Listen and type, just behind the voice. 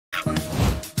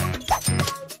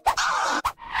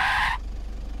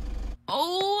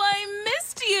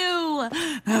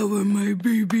How are my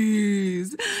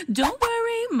babies? Don't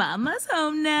worry, Mama's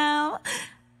home now.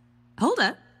 Hold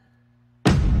up.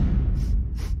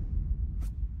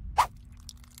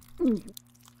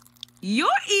 You're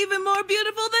even more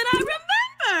beautiful than I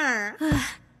remember.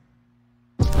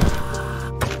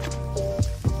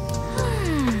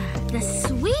 The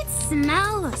sweet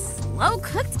smell of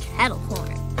slow-cooked kettle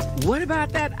corn. What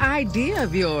about that idea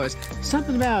of yours?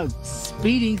 Something about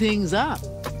speeding things up.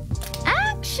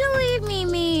 Actually,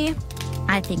 Mimi,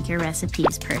 I think your recipe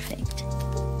is perfect.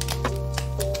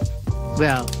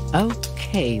 Well,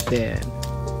 okay then.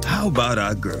 How about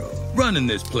our girl running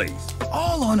this place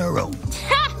all on her own?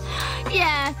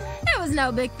 Yeah, it was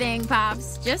no big thing,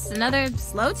 Pops. Just another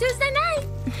slow Tuesday night.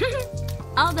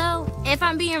 Although, if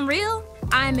I'm being real,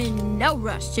 I'm in no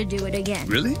rush to do it again.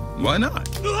 Really? Why not?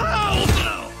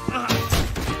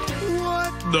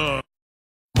 What the?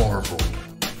 Marvel.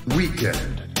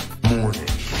 Weekend. Morning.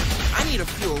 I need to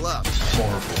fuel up.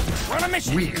 Marvel. We're on a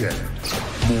mission. Weekend.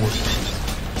 Morning.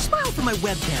 Smile for my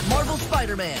webcam, Marvel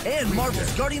Spider-Man, and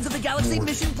Marvel's Guardians of the Galaxy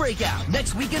Mission Breakout.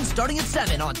 Next weekend starting at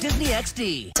 7 on Disney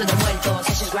XD. To the muertos,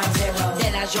 ashes ground zero.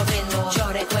 De la lloviendo,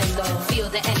 yo recuerdo. Feel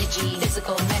the energy,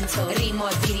 physical, mental. Ritmo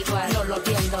espiritual, no lo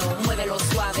pierdo.